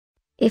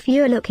If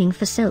you're looking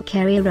for silk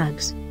area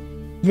rugs,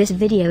 this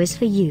video is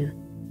for you.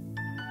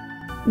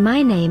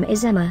 My name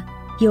is Emma,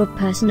 your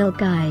personal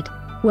guide.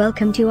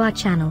 Welcome to our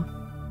channel.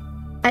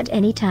 At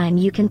any time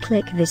you can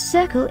click this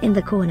circle in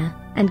the corner,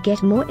 and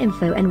get more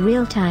info and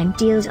real-time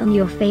deals on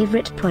your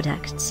favorite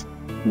products.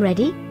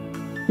 Ready?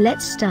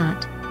 Let's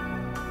start.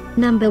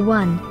 Number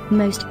 1,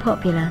 Most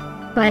Popular,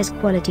 Beige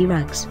Quality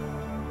Rugs.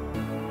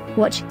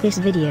 Watch this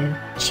video,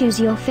 choose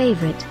your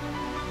favorite.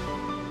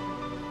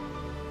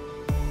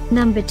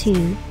 Number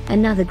 2,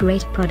 another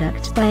great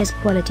product, Beige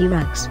Quality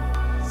Rugs.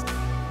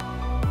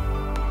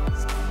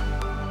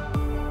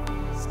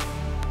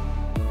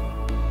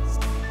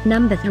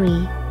 Number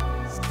 3.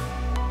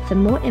 For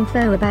more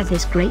info about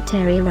this great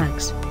area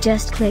rugs,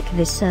 just click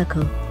this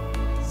circle.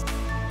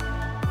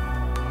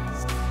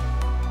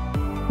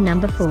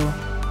 Number 4.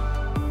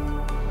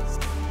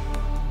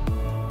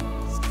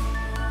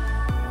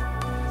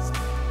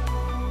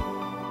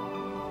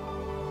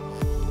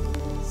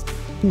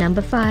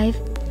 Number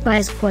 5,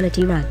 Beige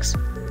Quality Rugs.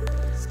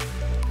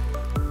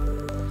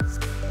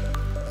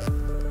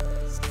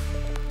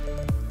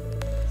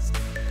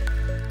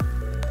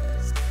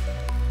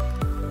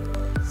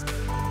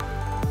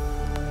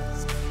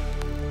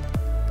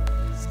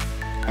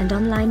 And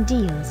online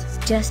deals,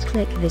 just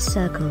click this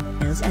circle.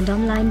 Deals and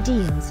online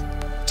deals,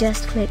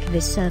 just click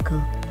this circle.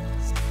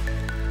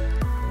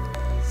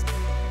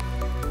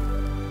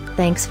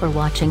 Thanks for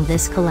watching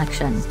this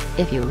collection.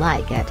 If you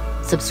like it,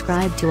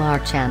 subscribe to our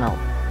channel.